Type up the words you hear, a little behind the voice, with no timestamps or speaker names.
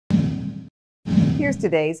Here's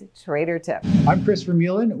today's Trader Tip. I'm Chris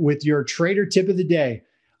Vermullen with your Trader Tip of the day.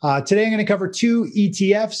 Today I'm going to cover two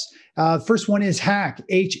ETFs. First one is HACK,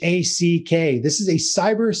 H-A-C-K. This is a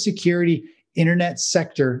cybersecurity internet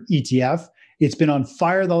sector ETF. It's been on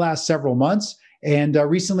fire the last several months. And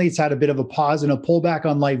recently it's had a bit of a pause and a pullback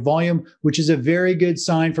on light volume, which is a very good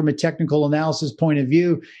sign from a technical analysis point of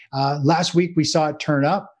view. Last week we saw it turn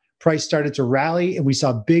up. Price started to rally and we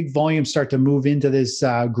saw big volume start to move into this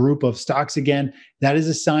group of stocks again. That is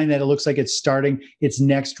a sign that it looks like it's starting its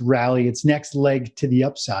next rally, its next leg to the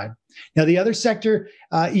upside. Now, the other sector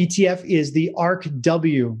ETF is the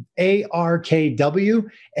ARKW, A-R-K-W,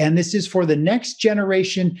 and this is for the next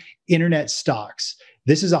generation internet stocks.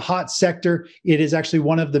 This is a hot sector. It is actually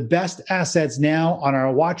one of the best assets now on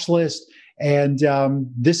our watch list. And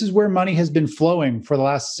this is where money has been flowing for the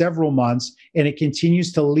last several months, and it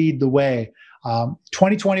continues to lead the way.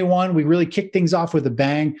 2021, we really kicked things off with a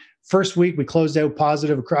bang. First week, we closed out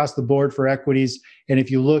positive across the board for equities. And if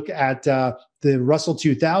you look at the Russell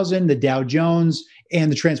 2000, the Dow Jones,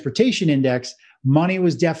 and the transportation index, money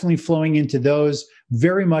was definitely flowing into those,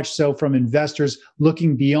 very much so from investors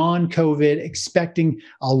looking beyond COVID, expecting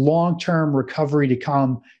a long-term recovery to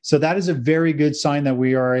come. So that is a very good sign that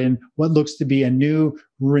we are in what looks to be a new,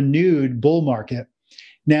 renewed bull market.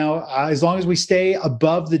 Now, as long as we stay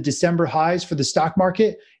above the December highs for the stock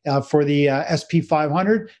market, for the SP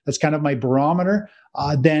 500, that's kind of my barometer,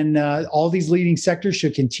 then all these leading sectors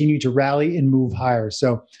should continue to rally and move higher.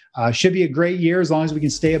 So should be a great year as long as we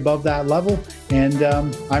can stay above that level. And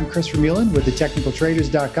I'm Chris Vermullen with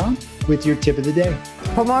thetechnicaltraders.com with your tip of the day.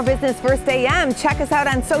 For more Business First AM, check us out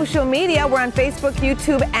on social media. We're on Facebook,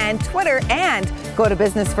 YouTube, and Twitter. And go to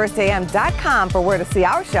businessfirstam.com for where to see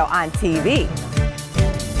our show on TV.